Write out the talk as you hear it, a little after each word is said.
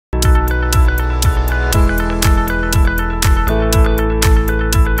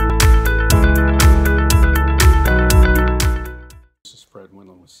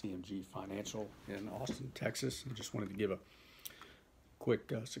G Financial in Austin, Texas. I just wanted to give a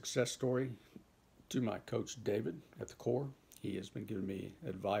quick success story to my coach David at the core. He has been giving me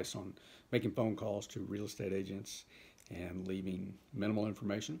advice on making phone calls to real estate agents and leaving minimal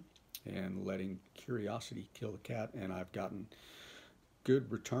information and letting curiosity kill the cat. And I've gotten good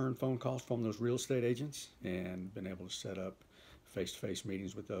return phone calls from those real estate agents and been able to set up face-to-face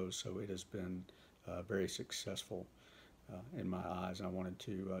meetings with those. So it has been very successful in my eyes. And I wanted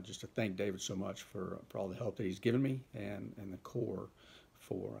to just to thank David so much for all the help that he's given me and the core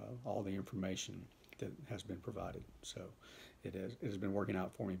for all the information that has been provided. So it has been working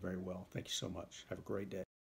out for me very well. Thank you so much. Have a great day.